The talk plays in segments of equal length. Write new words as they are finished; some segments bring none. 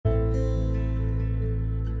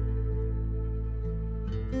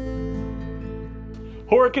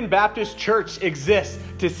Horicon Baptist Church exists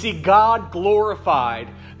to see God glorified,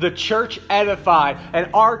 the church edified, and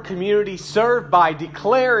our community served by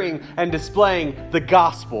declaring and displaying the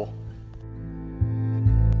gospel.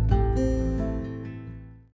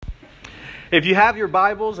 If you have your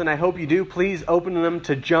Bibles, and I hope you do, please open them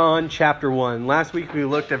to John chapter 1. Last week we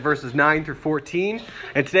looked at verses 9 through 14,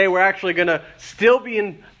 and today we're actually going to still be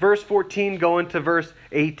in verse 14 going to verse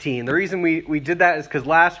 18. The reason we did that is because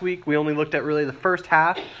last week we only looked at really the first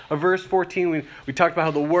half of verse 14. We talked about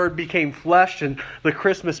how the Word became flesh and the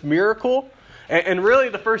Christmas miracle. And really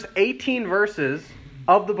the first 18 verses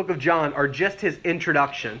of the book of John are just his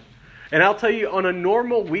introduction. And I'll tell you, on a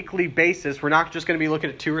normal weekly basis, we're not just going to be looking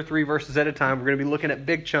at 2 or 3 verses at a time. We're going to be looking at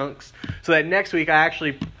big chunks. So that next week, I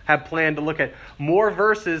actually have planned to look at more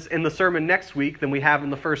verses in the sermon next week than we have in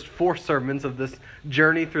the first 4 sermons of this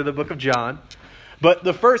journey through the book of John. But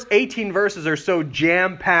the first 18 verses are so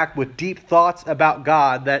jam-packed with deep thoughts about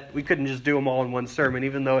God that we couldn't just do them all in one sermon,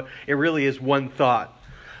 even though it really is one thought.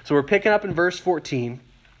 So we're picking up in verse 14.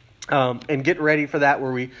 And get ready for that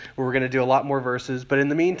where we're going to do a lot more verses. But in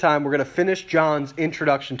the meantime, we're going to finish John's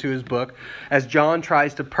introduction to his book as John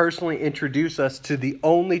tries to personally introduce us to the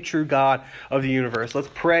only true God of the universe. Let's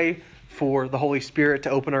pray for the Holy Spirit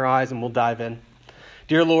to open our eyes and we'll dive in.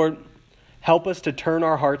 Dear Lord, help us to turn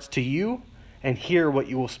our hearts to you and hear what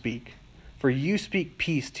you will speak. For you speak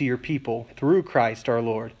peace to your people through Christ our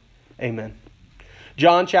Lord. Amen.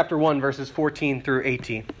 John chapter 1 verses 14 through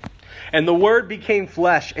 18. And the Word became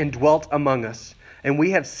flesh and dwelt among us, and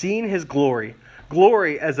we have seen his glory,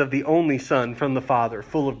 glory as of the only Son from the Father,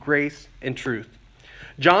 full of grace and truth.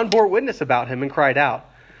 John bore witness about him and cried out,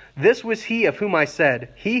 "This was he of whom I said,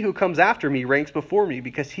 he who comes after me ranks before me,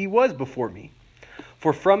 because he was before me.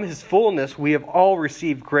 For from his fullness we have all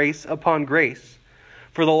received grace upon grace.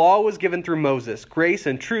 For the law was given through Moses, grace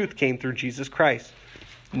and truth came through Jesus Christ.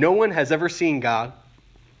 No one has ever seen God,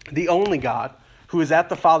 the only God, who is at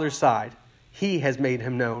the Father's side. He has made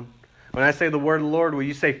him known." When I say the word of the Lord, will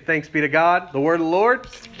you say thanks be to God? The word of the Lord?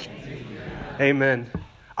 Amen.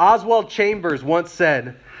 Oswald Chambers once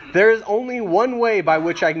said, "There is only one way by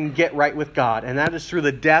which I can get right with God, and that is through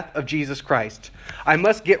the death of Jesus Christ. I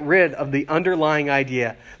must get rid of the underlying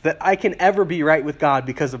idea that I can ever be right with God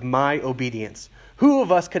because of my obedience. Who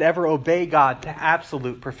of us could ever obey God to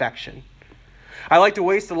absolute perfection?" I like to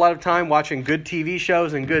waste a lot of time watching good TV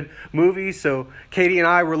shows and good movies. So Katie and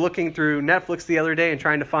I were looking through Netflix the other day and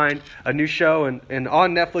trying to find a new show. And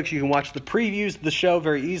on Netflix, you can watch the previews of the show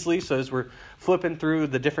very easily. So as we're flipping through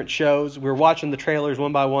the different shows, we're watching the trailers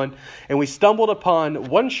one by one. And we stumbled upon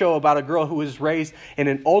one show about a girl who was raised in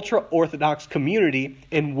an ultra-Orthodox community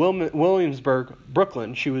in Williamsburg,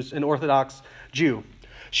 Brooklyn. She was an Orthodox Jew.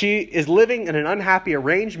 She is living in an unhappy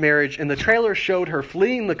arranged marriage, and the trailer showed her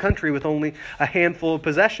fleeing the country with only a handful of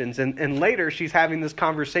possessions. And later, she's having this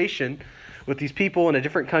conversation with these people in a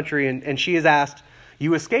different country, and she is asked,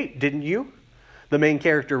 "You escaped, didn't you?" The main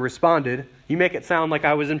character responded, "You make it sound like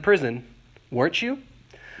I was in prison. Weren't you?"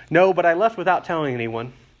 "No, but I left without telling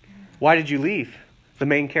anyone." "Why did you leave?" The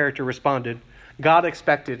main character responded, "God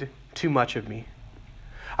expected too much of me."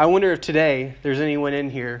 I wonder if today there's anyone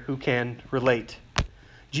in here who can relate.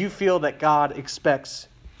 Do you feel that God expects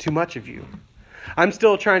too much of you? I'm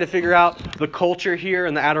still trying to figure out the culture here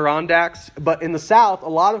in the Adirondacks, but in the South, a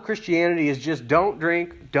lot of Christianity is just don't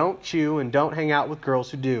drink, don't chew, and don't hang out with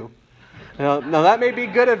girls who do. Now that may be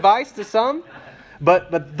good advice to some,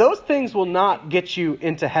 but those things will not get you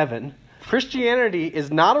into heaven. Christianity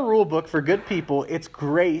is not a rule book for good people, it's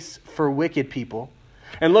grace for wicked people.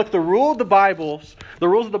 And look, the rules of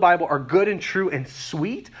the Bible are good and true and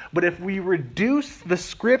sweet, but if we reduce the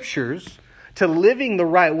scriptures to living the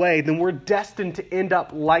right way, then we're destined to end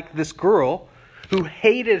up like this girl who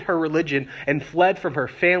hated her religion and fled from her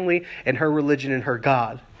family and her religion and her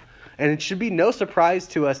God. And it should be no surprise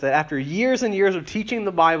to us that after years and years of teaching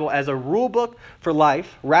the Bible as a rule book for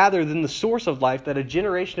life rather than the source of life, that a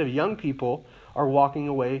generation of young people are walking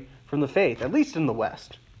away from the faith, at least in the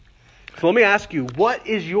West. So let me ask you, what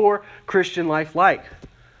is your Christian life like?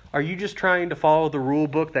 Are you just trying to follow the rule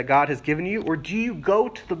book that God has given you? Or do you go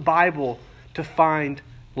to the Bible to find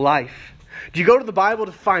life? Do you go to the Bible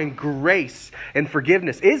to find grace and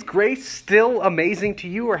forgiveness? Is grace still amazing to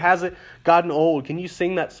you, or has it gotten old? Can you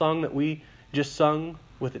sing that song that we just sung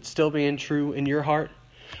with it still being true in your heart?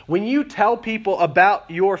 When you tell people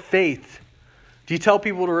about your faith, do you tell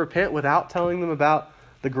people to repent without telling them about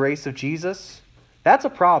the grace of Jesus? That's a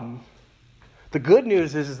problem. The good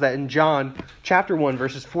news is that in John chapter 1,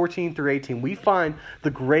 verses 14 through 18, we find the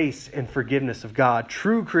grace and forgiveness of God,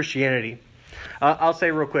 true Christianity. I'll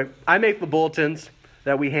say real quick, I make the bulletins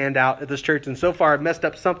that we hand out at this church. And so far, I've messed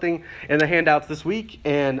up something in the handouts this week,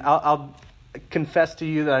 and I'll confess to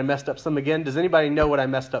you that I messed up some again. Does anybody know what I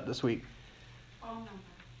messed up this week? Phone number.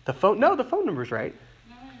 The phone? No, the phone number's right.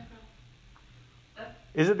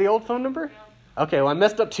 Is it the old phone number? Okay, well, I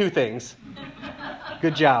messed up 2 things.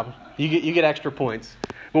 Good job. You get extra points.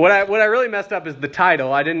 But what I really messed up is the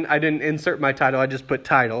title. I didn't insert my title. I just put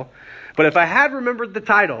title. But if I had remembered the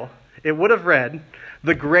title, it would have read,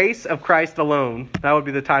 "The Grace of Christ Alone." That would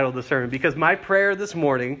be the title of the sermon. Because my prayer this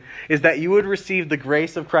morning is that you would receive the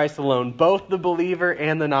grace of Christ alone, both the believer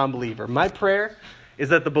and the non-believer. My prayer is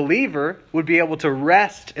that the believer would be able to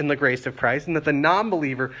rest in the grace of Christ, and that the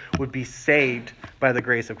non-believer would be saved by the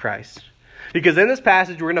grace of Christ. Because in this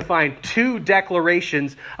passage, we're going to find 2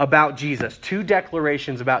 declarations about Jesus. 2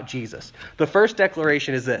 declarations about Jesus. The first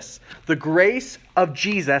declaration is this: the grace of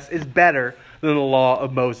Jesus is better than the law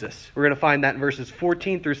of Moses. We're going to find that in verses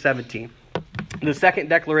 14 through 17. The second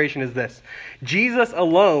declaration is this: Jesus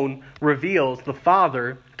alone reveals the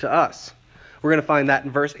Father to us. We're going to find that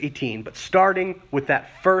in verse 18. But starting with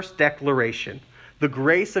that first declaration, the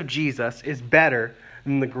grace of Jesus is better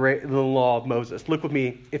than the law of Moses. Look with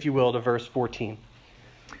me, if you will, to verse 14.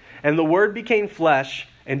 "And the Word became flesh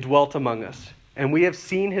and dwelt among us. And we have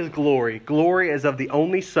seen his glory, glory as of the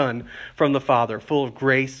only Son from the Father, full of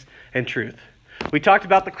grace and truth." We talked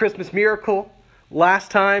about the Christmas miracle last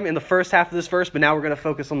time in the first half of this verse, but now we're going to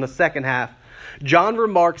focus on the second half. John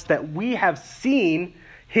remarks that we have seen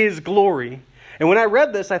his glory. And when I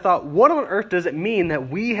read this, I thought, what on earth does it mean that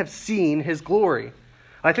we have seen his glory?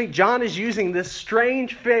 I think John is using this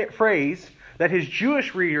strange phrase that his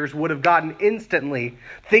Jewish readers would have gotten instantly,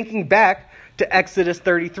 thinking back to Exodus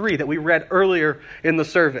 33 that we read earlier in the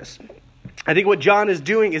service. I think what John is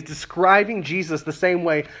doing is describing Jesus the same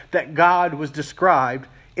way that God was described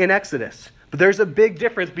in Exodus. But there's a big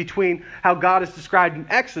difference between how God is described in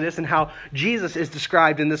Exodus and how Jesus is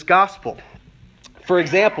described in this gospel. For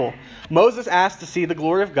example, Moses asked to see the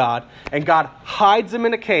glory of God, and God hides him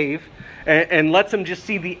in a cave and lets him just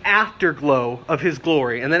see the afterglow of his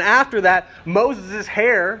glory. And then after that, Moses'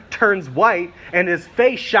 hair turns white and his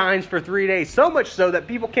face shines for 3 days. So much so that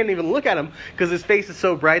people can't even look at him because his face is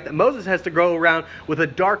so bright that Moses has to go around with a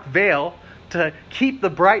dark veil to keep the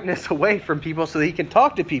brightness away from people so that he can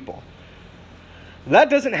talk to people.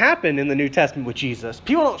 That doesn't happen in the New Testament with Jesus.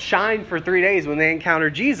 People don't shine for 3 days when they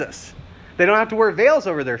encounter Jesus. They don't have to wear veils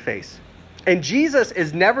over their face. And Jesus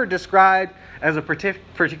is never described as a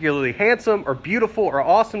particularly handsome or beautiful or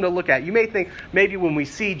awesome to look at. You may think maybe when we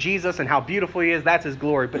see Jesus and how beautiful he is, that's his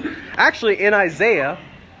glory. But actually in Isaiah,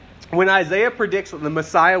 when Isaiah predicts that the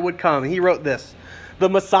Messiah would come, he wrote this: "The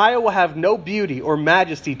Messiah will have no beauty or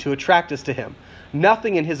majesty to attract us to him.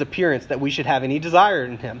 Nothing in his appearance that we should have any desire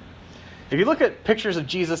in him." If you look at pictures of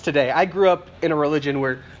Jesus today, I grew up in a religion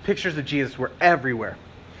where pictures of Jesus were everywhere.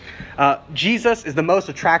 Jesus is the most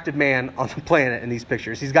attractive man on the planet in these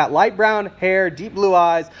pictures. He's got light brown hair, deep blue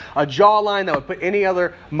eyes, a jawline that would put any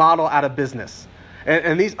other model out of business.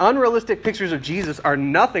 And these unrealistic pictures of Jesus are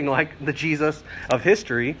nothing like the Jesus of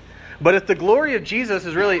history. But if the glory of Jesus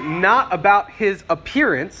is really not about his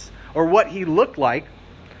appearance or what he looked like,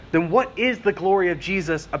 then what is the glory of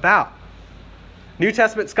Jesus about? New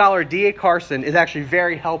Testament scholar D.A. Carson is actually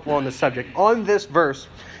very helpful on this subject. On this verse,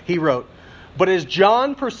 he wrote, "But as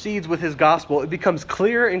John proceeds with his gospel, it becomes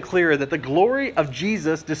clearer and clearer that the glory of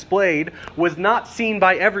Jesus displayed was not seen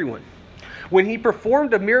by everyone. When he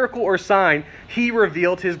performed a miracle or sign, he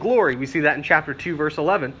revealed his glory." We see that in chapter 2, verse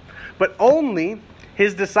 11. "But only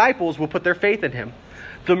his disciples will put their faith in him.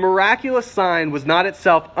 The miraculous sign was not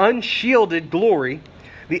itself unshielded glory.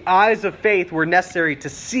 The eyes of faith were necessary to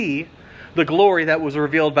see the glory that was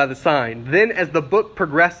revealed by the sign. Then as the book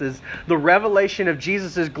progresses, the revelation of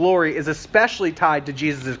Jesus' glory is especially tied to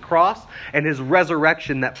Jesus' cross and his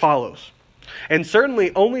resurrection that follows. And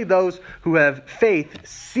certainly only those who have faith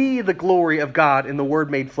see the glory of God in the Word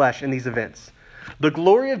made flesh in these events. The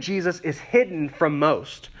glory of Jesus is hidden from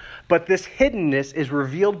most, but this hiddenness is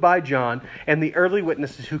revealed by John and the early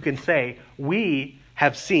witnesses who can say, we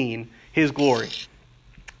have seen his glory."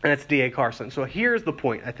 And that's D.A. Carson. So here's the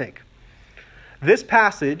point, I think. This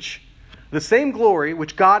passage, the same glory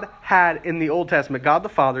which God had in the Old Testament, God the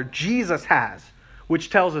Father, Jesus has, which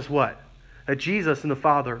tells us what? That Jesus and the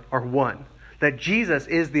Father are one. That Jesus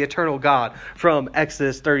is the eternal God from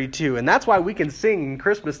Exodus 32. And that's why we can sing in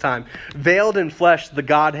Christmas time, "Veiled in flesh the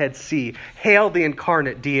Godhead see, hail the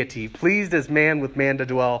incarnate deity, pleased as man with man to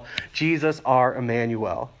dwell, Jesus our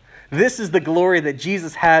Emmanuel." This is the glory that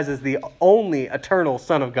Jesus has as the only eternal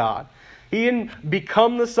Son of God. He didn't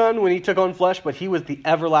become the Son when he took on flesh, but he was the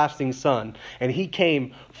everlasting Son. And he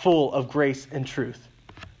came full of grace and truth.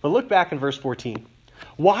 But look back in verse 14.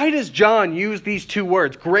 Why does John use these two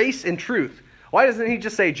words, grace and truth? Why doesn't he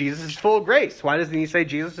just say Jesus is full of grace? Why doesn't he say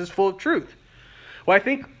Jesus is full of truth? Well, I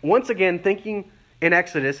think, once again, thinking in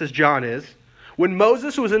Exodus, as John is, when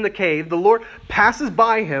Moses was in the cave, the Lord passes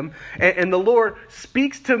by him, and the Lord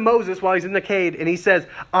speaks to Moses while he's in the cave, and he says,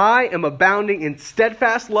 I am abounding in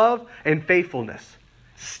steadfast love and faithfulness.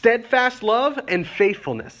 Steadfast love and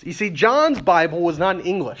faithfulness. You see, John's Bible was not in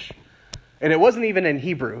English, and it wasn't even in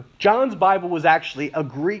Hebrew. John's Bible was actually a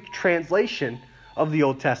Greek translation of the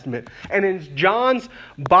Old Testament. And in John's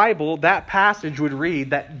Bible, that passage would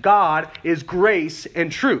read that God is grace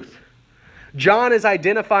and truth. John is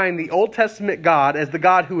identifying the Old Testament God as the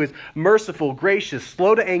God who is merciful, gracious,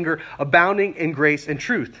 slow to anger, abounding in grace and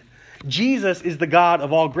truth. Jesus is the God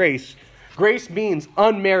of all grace. Grace means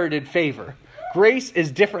unmerited favor. Grace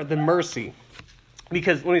is different than mercy.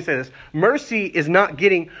 Because, let me say this, mercy is not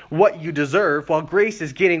getting what you deserve, while grace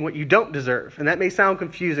is getting what you don't deserve. And that may sound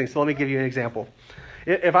confusing, so let me give you an example.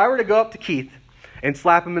 If I were to go up to Keith and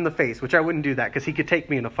slap him in the face, which I wouldn't do that because he could take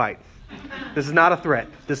me in a fight. This is not a threat.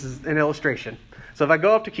 This is an illustration. So if I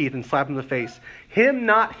go up to Keith and slap him in the face, him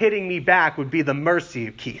not hitting me back would be the mercy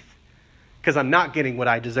of Keith, because I'm not getting what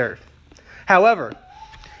I deserve. However,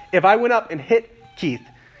 if I went up and hit Keith,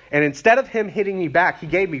 and instead of him hitting me back, he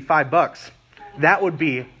gave me $5, that would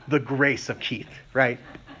be the grace of Keith, right?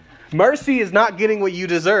 Mercy is not getting what you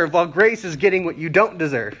deserve, while grace is getting what you don't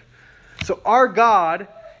deserve. So our God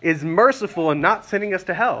is merciful and not sending us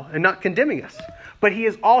to hell and not condemning us. But he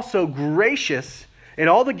is also gracious in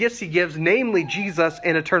all the gifts he gives, namely Jesus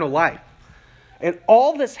and eternal life. And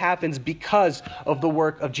all this happens because of the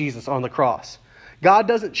work of Jesus on the cross. God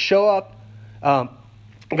doesn't show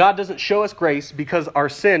us grace because our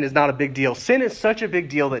sin is not a big deal. Sin is such a big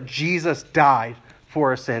deal that Jesus died for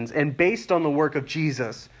our sins. And based on the work of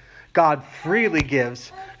Jesus, God freely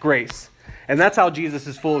gives grace. And that's how Jesus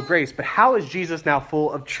is full of grace. But how is Jesus now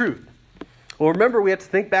full of truth? Well, remember, we have to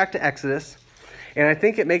think back to Exodus. And I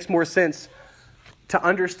think it makes more sense to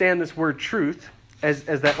understand this word truth as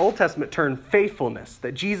that Old Testament term faithfulness.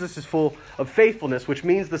 That Jesus is full of faithfulness, which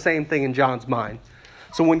means the same thing in John's mind.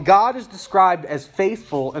 So when God is described as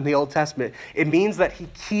faithful in the Old Testament, it means that he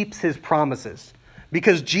keeps his promises.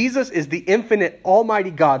 Because Jesus is the infinite,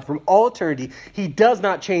 almighty God from all eternity, he does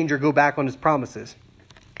not change or go back on his promises.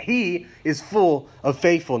 He is full of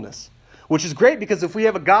faithfulness, which is great because if we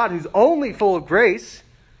have a God who's only full of grace,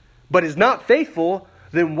 but is not faithful,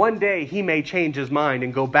 then one day he may change his mind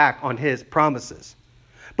and go back on his promises.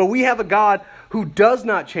 But we have a God who does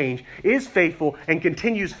not change, is faithful, and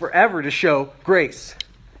continues forever to show grace.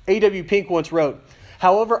 A.W. Pink once wrote,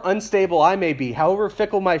 however unstable I may be, however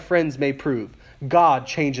fickle my friends may prove, God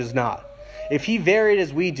changes not. If he varied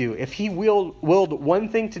as we do, if he willed one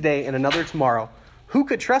thing today and another tomorrow, who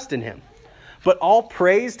could trust in him? But all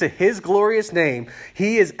praise to his glorious name.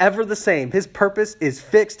 He is ever the same. His purpose is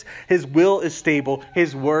fixed. His will is stable.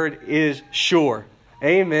 His word is sure.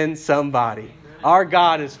 Amen, somebody. Our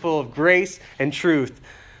God is full of grace and truth,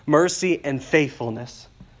 mercy and faithfulness.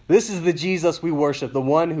 This is the Jesus we worship, the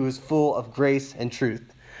one who is full of grace and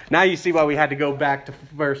truth. Now you see why we had to go back to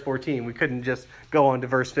verse 14. We couldn't just go on to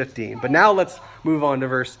verse 15. But now let's move on to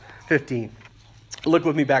verse 15. Look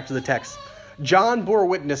with me back to the text. John bore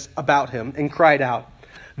witness about him and cried out,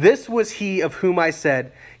 this was he of whom I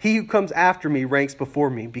said, he who comes after me ranks before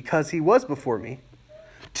me, because he was before me.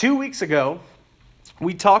 2 weeks ago,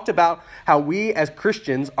 we talked about how we as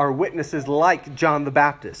Christians are witnesses like John the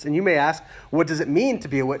Baptist. And you may ask, what does it mean to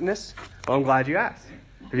be a witness? Well, I'm glad you asked.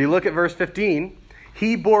 If you look at verse 15,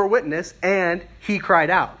 he bore witness and he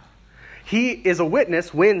cried out. He is a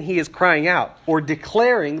witness when he is crying out or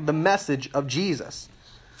declaring the message of Jesus.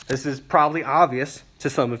 This is probably obvious to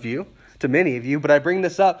some of you, to many of you, but I bring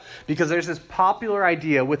this up because there's this popular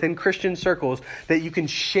idea within Christian circles that you can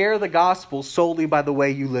share the gospel solely by the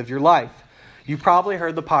way you live your life. You probably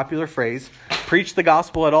heard the popular phrase, preach the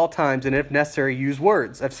gospel at all times, and if necessary, use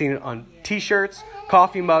words. I've seen it on t-shirts,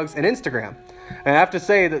 coffee mugs, and Instagram. And I have to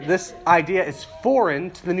say that this idea is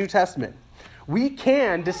foreign to the New Testament. We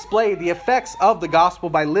can display the effects of the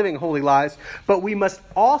gospel by living holy lives, but we must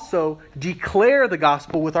also declare the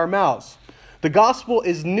gospel with our mouths. The gospel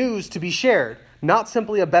is news to be shared, not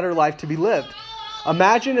simply a better life to be lived.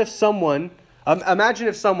 Imagine if someone,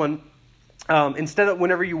 instead of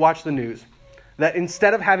whenever you watch the news, that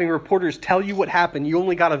instead of having reporters tell you what happened, you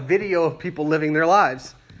only got a video of people living their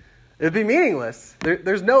lives. It'd be meaningless.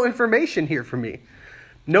 There's no information here for me.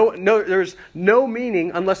 There's no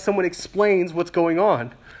meaning unless someone explains what's going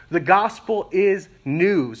on. The gospel is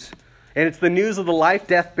news. And it's the news of the life,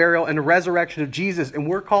 death, burial, and resurrection of Jesus. And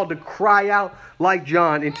we're called to cry out like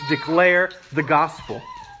John and to declare the gospel.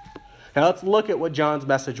 Now let's look at what John's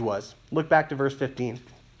message was. Look back to verse 15.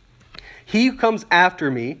 He who comes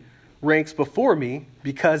after me ranks before me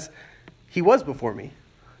because he was before me.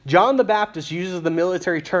 John the Baptist uses the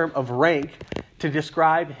military term of rank to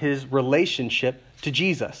describe his relationship to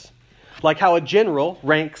Jesus. Like how a general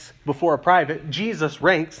ranks before a private, Jesus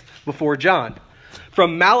ranks before John.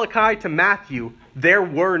 From Malachi to Matthew, there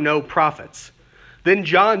were no prophets. Then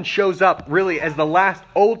John shows up really as the last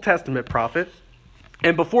Old Testament prophet.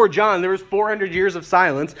 And before John, there was 400 years of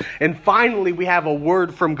silence. And finally, we have a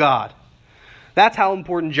word from God. That's how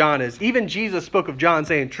important John is. Even Jesus spoke of John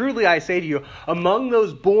saying, "Truly I say to you, among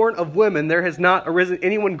those born of women, there has not arisen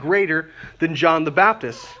anyone greater than John the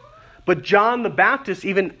Baptist." But John the Baptist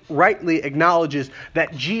even rightly acknowledges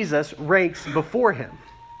that Jesus ranks before him.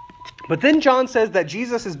 But then John says that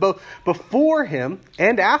Jesus is both before him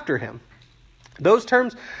and after him. Those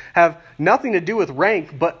terms have nothing to do with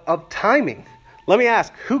rank, but of timing. Let me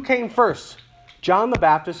ask, who came first? John the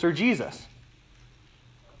Baptist or Jesus?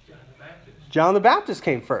 John the Baptist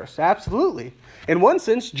came first, absolutely. In one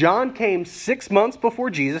sense, John came 6 months before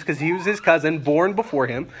Jesus because he was his cousin, born before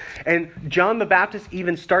him. And John the Baptist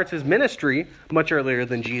even starts his ministry much earlier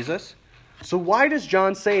than Jesus. So why does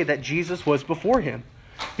John say that Jesus was before him?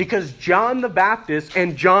 Because John the Baptist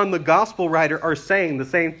and John the Gospel writer are saying the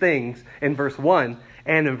same things in verse 1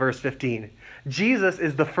 and in verse 15. Jesus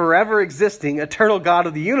is the forever existing, eternal God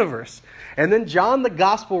of the universe. And then John the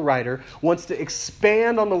Gospel writer wants to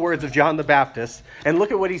expand on the words of John the Baptist. And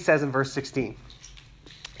look at what he says in verse 16.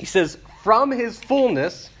 He says, "From his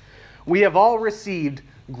fullness we have all received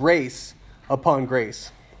grace upon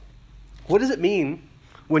grace." What does it mean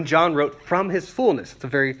when John wrote "from his fullness"? It's a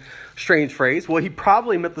very strange phrase. Well, he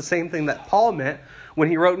probably meant the same thing that Paul meant when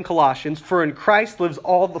he wrote in Colossians, "For in Christ lives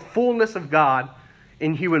all the fullness of God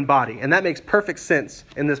in human body." And that makes perfect sense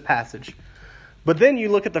in this passage. But then you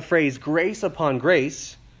look at the phrase grace upon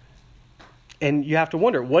grace, and you have to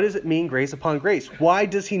wonder, what does it mean, grace upon grace? Why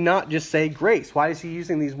does he not just say grace? Why is he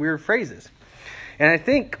using these weird phrases? And I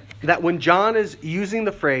think that when John is using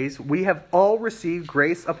the phrase, "we have all received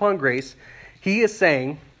grace upon grace," he is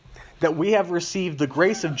saying that we have received the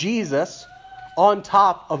grace of Jesus on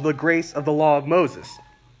top of the grace of the law of Moses.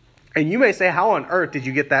 And you may say, how on earth did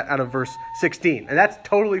you get that out of verse 16? And that's a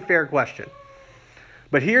totally fair question.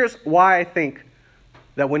 But here's why I think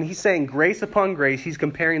that when he's saying grace upon grace, he's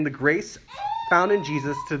comparing the grace found in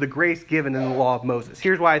Jesus to the grace given in the law of Moses.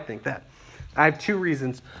 Here's why I think that. I have two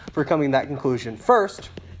reasons for coming to that conclusion. First,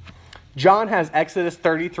 John has Exodus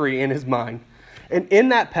 33 in his mind. And in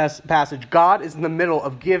that passage, God is in the middle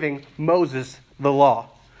of giving Moses the law,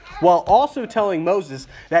 while also telling Moses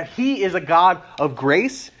that he is a God of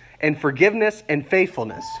grace and forgiveness and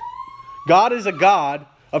faithfulness. God is a God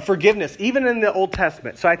of forgiveness, even in the Old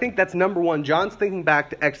Testament. So I think that's number one. John's thinking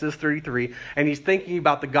back to Exodus 33, and he's thinking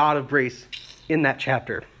about the God of grace in that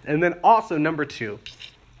chapter. And then also number two,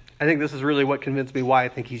 I think this is really what convinced me why I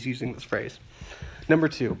think he's using this phrase. Number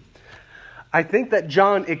two, I think that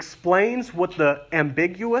John explains what the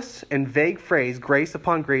ambiguous and vague phrase grace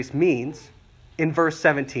upon grace means in verse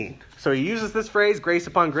 17. So he uses this phrase, grace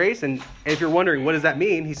upon grace, and if you're wondering what does that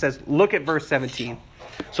mean, he says, look at verse 17.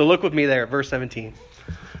 So look with me there at verse 17.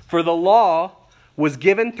 "For the law was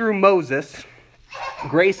given through Moses,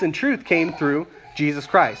 grace and truth came through Jesus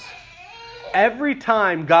Christ." Every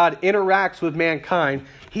time God interacts with mankind,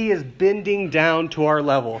 he is bending down to our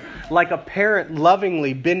level, like a parent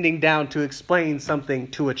lovingly bending down to explain something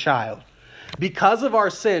to a child. Because of our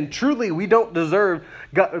sin, truly we don't deserve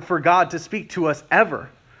for God to speak to us ever.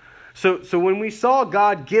 So when we saw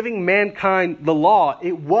God giving mankind the law,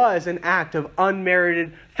 it was an act of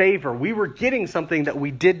unmerited favor. We were getting something that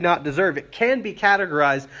we did not deserve. It can be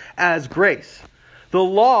categorized as grace. The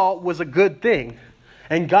law was a good thing.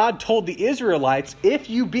 And God told the Israelites, if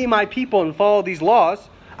you be my people and follow these laws,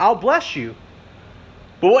 I'll bless you.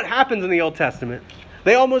 But what happens in the Old Testament?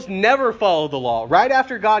 They almost never follow the law. Right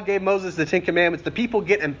after God gave Moses the Ten Commandments, the people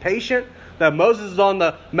get impatient that Moses is on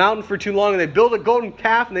the mountain for too long, and they build a golden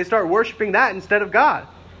calf and they start worshiping that instead of God.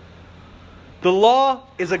 The law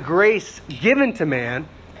is a grace given to man,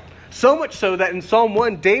 so much so that in Psalm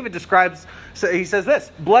 1, David describes, he says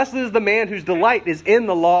this, "Blessed is the man whose delight is in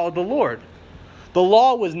the law of the Lord." The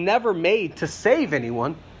law was never made to save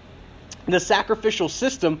anyone. The sacrificial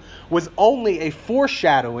system was only a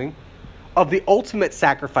foreshadowing of the ultimate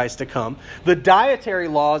sacrifice to come. The dietary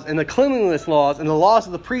laws and the cleanliness laws and the laws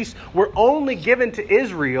of the priests were only given to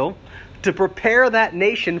Israel to prepare that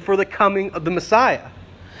nation for the coming of the Messiah.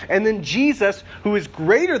 And then Jesus, who is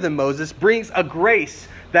greater than Moses, brings a grace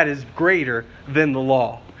that is greater than the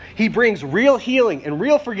law. He brings real healing and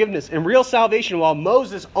real forgiveness and real salvation, while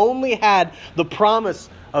Moses only had the promise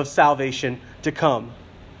of salvation to come.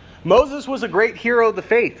 Moses was a great hero of the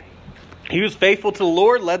faith. He was faithful to the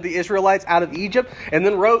Lord, led the Israelites out of Egypt, and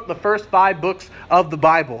then wrote the first 5 books of the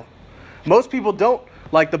Bible. Most people don't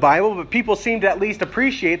like the Bible, but people seem to at least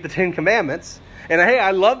appreciate the 10 Commandments. And hey,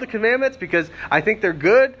 I love the commandments because I think they're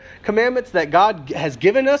good commandments that God has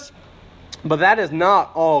given us, but that is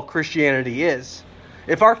not all Christianity is.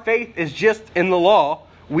 If our faith is just in the law,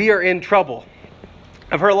 we are in trouble.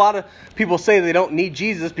 I've heard a lot of people say they don't need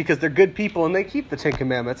Jesus because they're good people and they keep the 10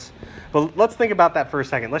 Commandments. But let's think about that for a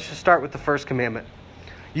second. Let's just start with the first commandment.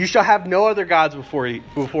 You shall have no other gods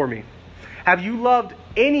before me. Have you loved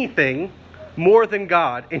anything more than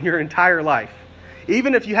God in your entire life?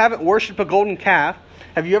 Even if you haven't worshipped a golden calf,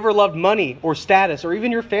 have you ever loved money or status or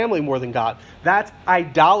even your family more than God? That's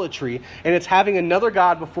idolatry, and it's having another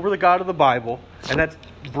God before the God of the Bible, and that's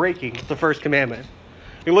breaking the first commandment.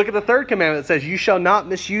 You look at the third commandment that says, you shall not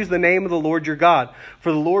misuse the name of the Lord your God,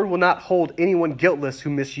 for the Lord will not hold anyone guiltless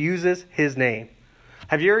who misuses his name.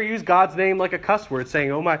 Have you ever used God's name like a cuss word,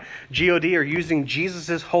 saying, oh my God, or using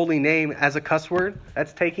Jesus' holy name as a cuss word?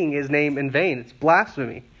 That's taking his name in vain. It's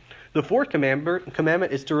blasphemy. The fourth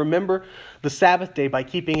commandment is to remember the Sabbath day by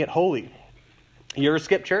keeping it holy. You ever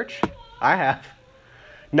skip church? I have.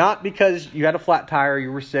 Not because you had a flat tire,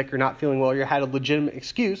 you were sick, or not feeling well, you had a legitimate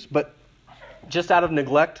excuse, but just out of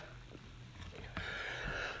neglect.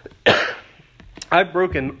 I've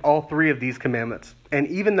broken all 3 of these commandments. And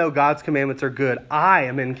even though God's commandments are good, I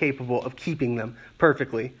am incapable of keeping them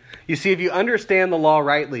perfectly. You see, if you understand the law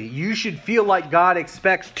rightly, you should feel like God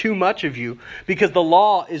expects too much of you, because the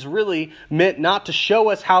law is really meant not to show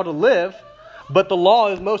us how to live, but the law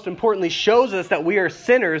is most importantly shows us that we are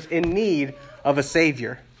sinners in need of a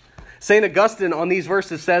Savior. St. Augustine on these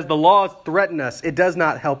verses says, the law threatens us, it does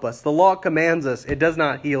not help us. The law commands us, it does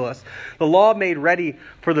not heal us. The law made ready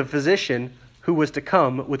for the physician who was to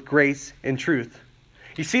come with grace and truth.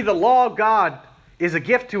 You see, the law of God is a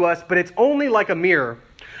gift to us, but it's only like a mirror,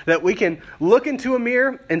 that we can look into a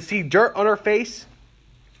mirror and see dirt on our face.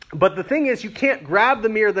 But the thing is, you can't grab the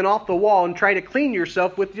mirror then off the wall and try to clean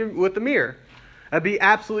yourself with the mirror. That'd be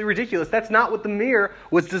absolutely ridiculous. That's not what the mirror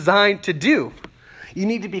was designed to do. You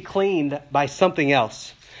need to be cleaned by something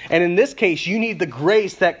else. And in this case, you need the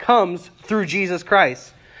grace that comes through Jesus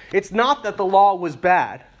Christ. It's not that the law was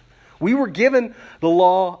bad. We were given the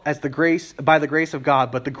law as by the grace of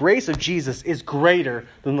God, but the grace of Jesus is greater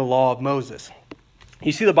than the law of Moses.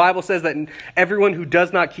 You see, the Bible says that everyone who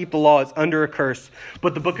does not keep the law is under a curse,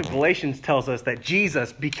 but the book of Galatians tells us that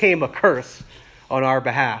Jesus became a curse on our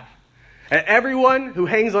behalf. And everyone who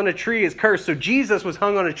hangs on a tree is cursed. So Jesus was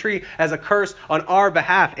hung on a tree as a curse on our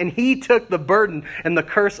behalf. And he took the burden and the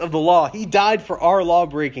curse of the law. He died for our law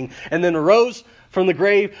breaking and then arose from the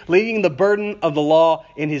grave, leaving the burden of the law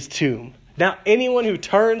in his tomb. Now, anyone who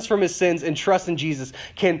turns from his sins and trusts in Jesus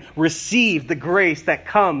can receive the grace that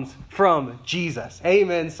comes from Jesus.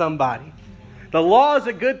 Amen, somebody. The law is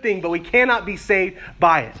a good thing, but we cannot be saved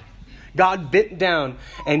by it. God bent down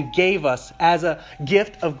and gave us as a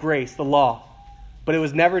gift of grace the law, but it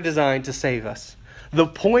was never designed to save us. The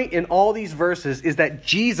point in all these verses is that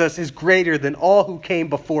Jesus is greater than all who came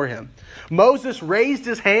before him. Moses raised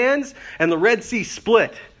his hands and the Red Sea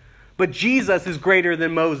split, but Jesus is greater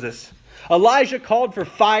than Moses. Elijah called for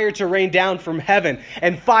fire to rain down from heaven,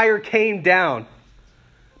 and fire came down,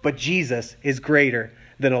 but Jesus is greater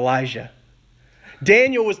than Elijah.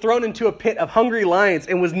 Daniel was thrown into a pit of hungry lions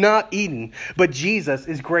and was not eaten, but Jesus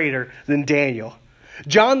is greater than Daniel.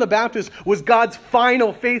 John the Baptist was God's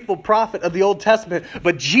final faithful prophet of the Old Testament,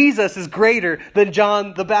 but Jesus is greater than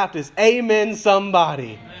John the Baptist. Amen,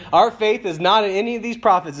 somebody. Amen. Our faith is not in any of these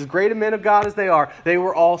prophets, as great a men of God as they are. They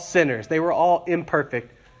were all sinners. They were all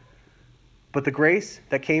imperfect. But the grace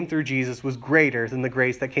that came through Jesus was greater than the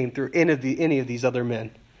grace that came through any of these other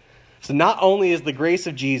men. So not only is the grace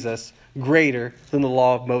of Jesus greater than the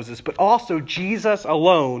law of Moses, but also Jesus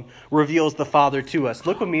alone reveals the Father to us.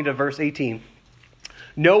 Look with me to verse 18.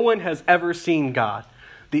 No one has ever seen God,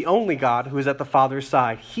 the only God who is at the Father's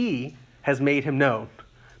side. He has made him known.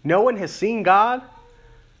 No one has seen God?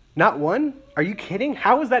 Not one? Are you kidding?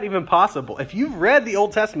 How is that even possible? If you've read the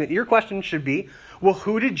Old Testament, your question should be, well,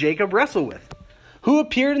 who did Jacob wrestle with? Who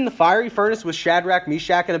appeared in the fiery furnace with Shadrach,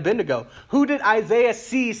 Meshach, and Abednego? Who did Isaiah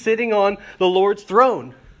see sitting on the Lord's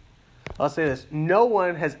throne? I'll say this. No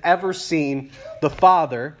one has ever seen the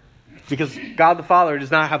Father, because God the Father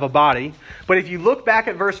does not have a body. But if you look back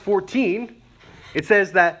at verse 14, it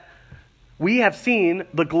says that we have seen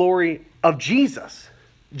the glory of Jesus.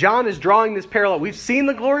 John is drawing this parallel. We've seen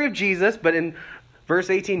the glory of Jesus, but in verse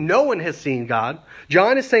 18, no one has seen God.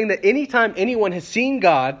 John is saying that anytime anyone has seen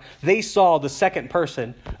God, they saw the second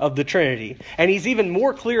person of the Trinity. And he's even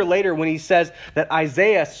more clear later when he says that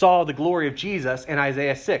Isaiah saw the glory of Jesus in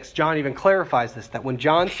Isaiah 6. John even clarifies this, that when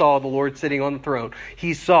John saw the Lord sitting on the throne,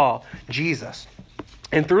 he saw Jesus.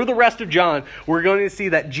 And through the rest of John, we're going to see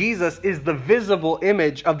that Jesus is the visible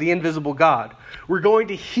image of the invisible God. We're going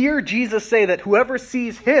to hear Jesus say that whoever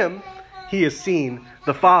sees him, he has seen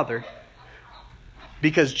the Father.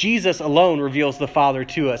 Because Jesus alone reveals the Father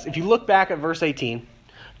to us. If you look back at verse 18,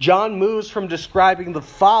 John moves from describing the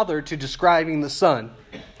Father to describing the Son.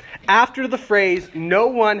 After the phrase, no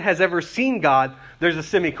one has ever seen God, there's a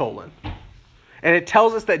semicolon. And it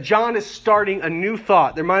tells us that John is starting a new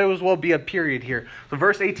thought. There might as well be a period here. So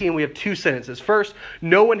verse 18, we have two sentences. First,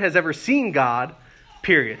 no one has ever seen God,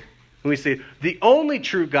 period. And we see the only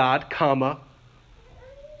true God, comma,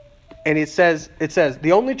 and it says,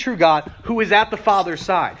 the only true God who is at the Father's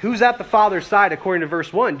side. Who's at the Father's side according to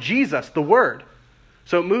verse 1? Jesus, the Word.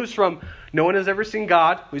 So it moves from no one has ever seen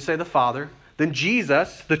God, we say the Father. Then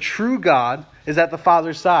Jesus, the true God, is at the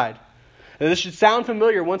Father's side. And this should sound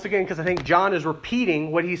familiar once again because I think John is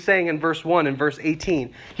repeating what he's saying in verse 1 and verse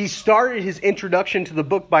 18. He started his introduction to the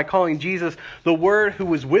book by calling Jesus the Word who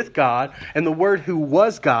was with God and the Word who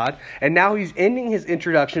was God. And now he's ending his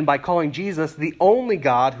introduction by calling Jesus the only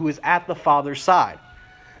God who is at the Father's side.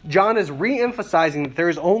 John is re-emphasizing that there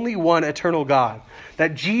is only one eternal God,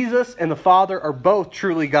 that Jesus and the Father are both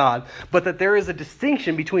truly God, but that there is a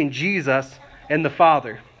distinction between Jesus and the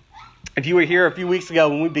Father. If you were here a few weeks ago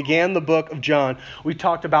when we began the book of John, we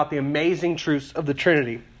talked about the amazing truths of the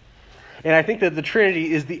Trinity. And I think that the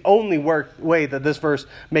Trinity is the only way that this verse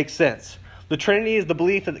makes sense. The Trinity is the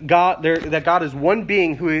belief that God is one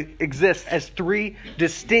being who exists as three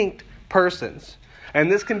distinct persons.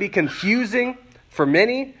 And this can be confusing for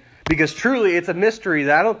many because truly it's a mystery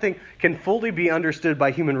that I don't think can fully be understood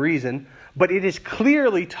by human reason, but it is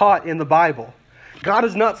clearly taught in the Bible. God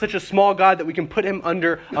is not such a small God that we can put him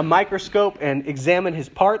under a microscope and examine his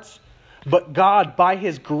parts. But God, by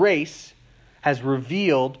his grace, has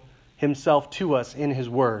revealed himself to us in his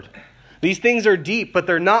word. These things are deep, but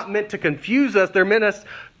they're not meant to confuse us. They're meant us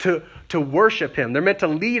to worship him. They're meant to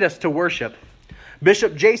lead us to worship.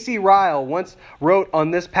 Bishop J.C. Ryle once wrote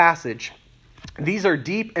on this passage, "These are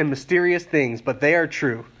deep and mysterious things, but they are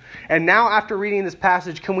true. And now after reading this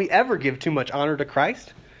passage, can we ever give too much honor to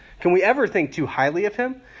Christ? Can we ever think too highly of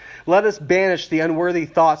him? Let us banish the unworthy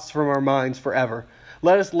thoughts from our minds forever.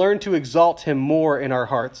 Let us learn to exalt him more in our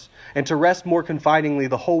hearts, and to rest more confidingly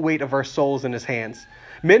the whole weight of our souls in his hands.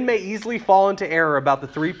 Men may easily fall into error about the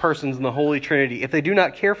three persons in the Holy Trinity if they do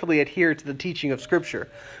not carefully adhere to the teaching of Scripture.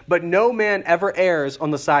 But no man ever errs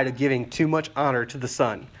on the side of giving too much honor to the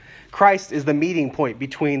Son. Christ is the meeting point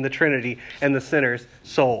between the Trinity and the sinner's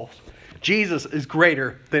souls. Jesus is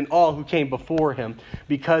greater than all who came before him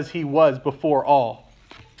because he was before all.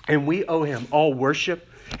 And we owe him all worship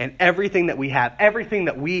and everything that we have, everything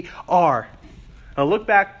that we are." Now look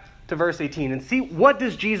back to verse 18 and see, what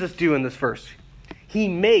does Jesus do in this verse? He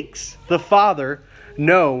makes the Father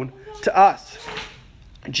known to us.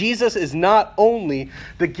 Jesus is not only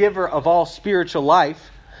the giver of all spiritual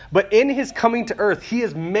life, but in his coming to earth, he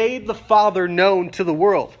has made the Father known to the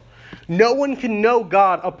world. No one can know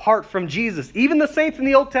God apart from Jesus. Even the saints in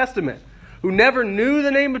the Old Testament who never knew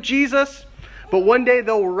the name of Jesus, but one day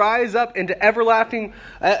they'll rise up into everlasting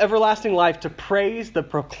life to praise the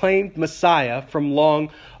proclaimed Messiah from long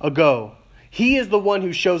ago. He is the one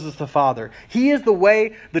who shows us the Father. He is the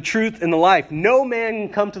way, the truth, and the life. No man can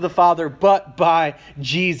come to the Father but by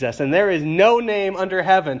Jesus. And there is no name under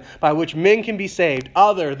heaven by which men can be saved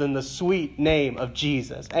other than the sweet name of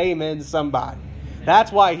Jesus. Amen, somebody.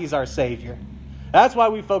 That's why he's our Savior. That's why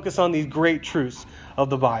we focus on these great truths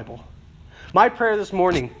of the Bible. My prayer this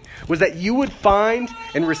morning was that you would find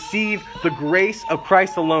and receive the grace of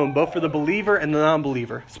Christ alone, both for the believer and the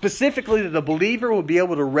non-believer. Specifically, that the believer would be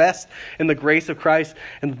able to rest in the grace of Christ,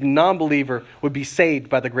 and the non-believer would be saved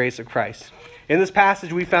by the grace of Christ. In this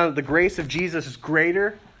passage, we found that the grace of Jesus is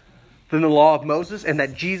greater than the law of Moses, and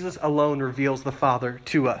that Jesus alone reveals the Father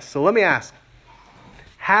to us. So let me ask,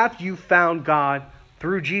 have you found God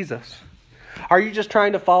through Jesus? Are you just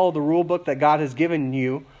trying to follow the rule book that God has given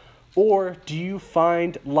you? Or do you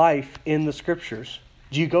find life in the Scriptures?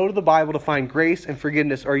 Do you go to the Bible to find grace and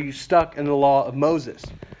forgiveness? Or are you stuck in the law of Moses?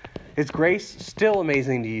 Is grace still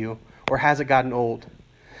amazing to you? Or has it gotten old?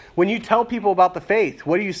 When you tell people about the faith,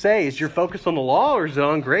 what do you say? Is your focus on the law or is it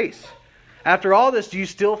on grace? After all this, do you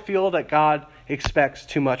still feel that God expects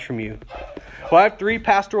too much from you. Well, I have 3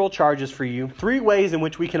 pastoral charges for you, 3 ways in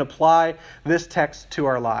which we can apply this text to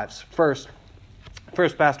our lives. First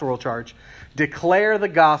pastoral charge, declare the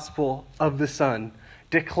gospel of the Son.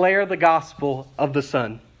 Declare the gospel of the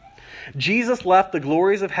Son. Jesus left the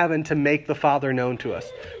glories of heaven to make the Father known to us.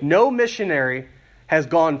 No missionary has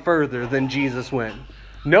gone further than Jesus went.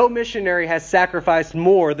 No missionary has sacrificed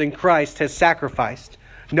more than Christ has sacrificed.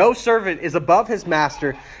 No servant is above his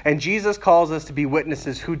master, and Jesus calls us to be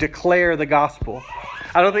witnesses who declare the gospel.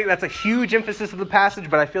 I don't think that's a huge emphasis of the passage,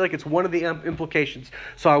 but I feel like it's one of the implications,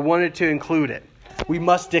 so I wanted to include it. We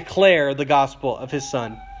must declare the gospel of his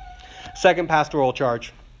Son. Second pastoral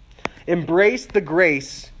charge, embrace the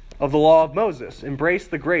grace of the law of Moses. Embrace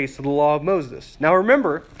the grace of the law of Moses. Now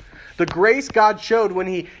remember, the grace God showed when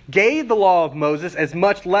he gave the law of Moses is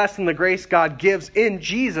much less than the grace God gives in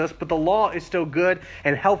Jesus, but the law is still good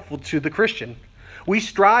and helpful to the Christian. We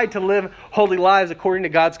strive to live holy lives according to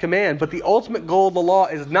God's command, but the ultimate goal of the law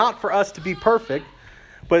is not for us to be perfect,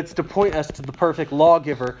 but it's to point us to the perfect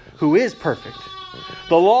lawgiver who is perfect.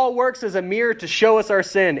 The law works as a mirror to show us our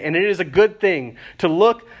sin, and it is a good thing to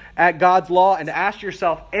look at God's law and to ask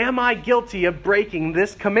yourself, am I guilty of breaking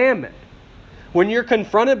this commandment? When you're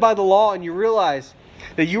confronted by the law and you realize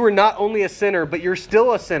that you are not only a sinner, but you're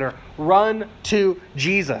still a sinner, run to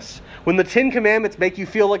Jesus. When the 10 Commandments make you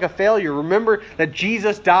feel like a failure, remember that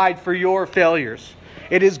Jesus died for your failures.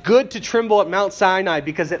 It is good to tremble at Mount Sinai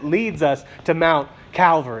because it leads us to Mount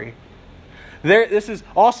Calvary. This is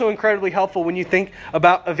also incredibly helpful when you think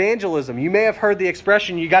about evangelism. You may have heard the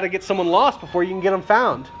expression, you got to get someone lost before you can get them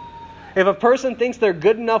found. If a person thinks they're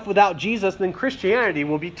good enough without Jesus, then Christianity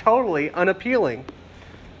will be totally unappealing.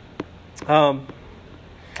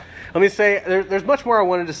 Let me say, there's much more I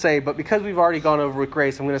wanted to say, but because we've already gone over with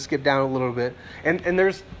grace, I'm going to skip down a little bit. And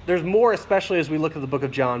there's more, especially as we look at the book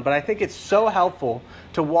of John. But I think it's so helpful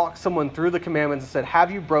to walk someone through the commandments and say,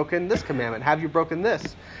 have you broken this commandment? Have you broken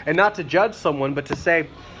this? And not to judge someone, but to say,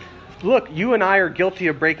 look, you and I are guilty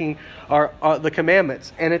of breaking the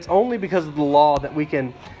commandments. And it's only because of the law that we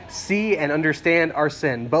can see and understand our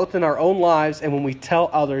sin, both in our own lives and when we tell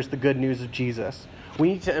others the good news of Jesus. We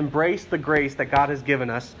need to embrace the grace that God has given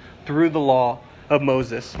us through the law of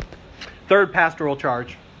Moses. Third pastoral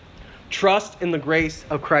charge, trust in the grace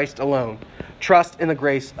of Christ alone. Trust in the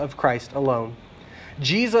grace of Christ alone.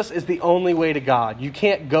 Jesus is the only way to God. You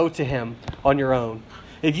can't go to him on your own.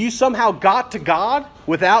 If you somehow got to God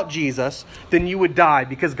without Jesus, then you would die,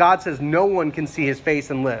 because God says no one can see his face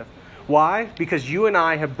and live. Why? Because you and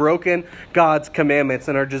I have broken God's commandments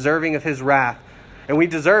and are deserving of his wrath. And we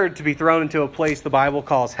deserve to be thrown into a place the Bible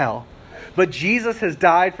calls hell. But Jesus has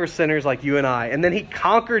died for sinners like you and I. And then he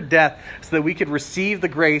conquered death so that we could receive the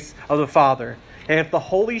grace of the Father. And if the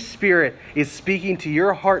Holy Spirit is speaking to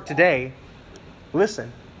your heart today,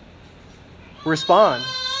 listen. Respond.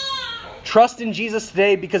 Trust in Jesus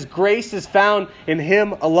today, because grace is found in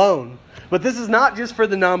him alone. But this is not just for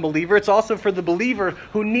the non-believer. It's also for the believer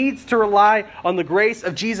who needs to rely on the grace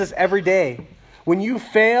of Jesus every day. When you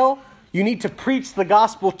fail, you need to preach the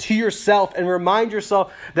gospel to yourself and remind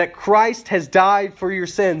yourself that Christ has died for your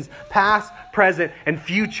sins, past, present, and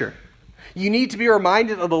future. You need to be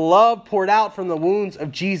reminded of the love poured out from the wounds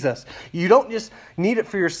of Jesus. You don't just need it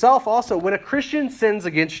for yourself. Also, when a Christian sins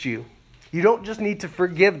against you, you don't just need to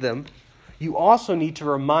forgive them. You also need to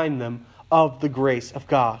remind them of the grace of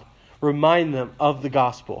God. Remind them of the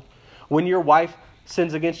gospel. When your wife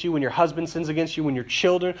sins against you, when your husband sins against you, when your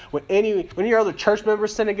children, when your other church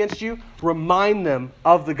members sin against you, remind them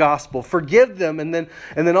of the gospel. Forgive them, and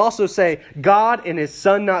then also say, God in his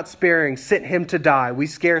Son not sparing sent him to die. We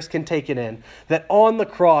scarce can take it in. That on the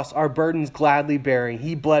cross our burdens gladly bearing,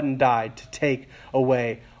 he bled and died to take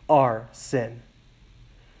away our sin.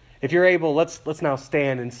 If you're able, let's now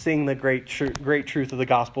stand and sing the great truth of the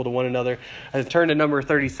gospel to one another. And turn to number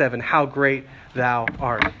 37, How Great Thou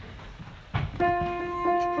Art.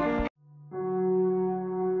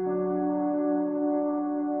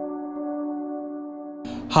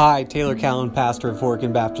 Hi, Taylor Callan, pastor of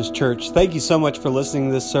Horicon Baptist Church. Thank you so much for listening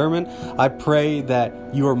to this sermon. I pray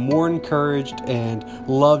that you are more encouraged and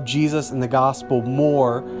love Jesus and the gospel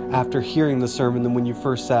more after hearing the sermon than when you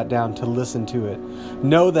first sat down to listen to it.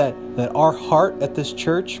 Know that our heart at this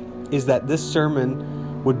church is that this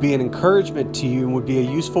sermon would be an encouragement to you and would be a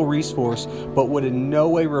useful resource, but would in no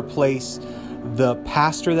way replace the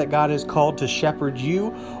pastor that God has called to shepherd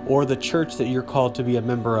you or the church that you're called to be a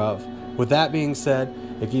member of. With that being said,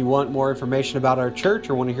 if you want more information about our church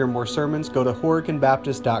or want to hear more sermons, go to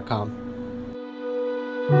horiconbaptist.com.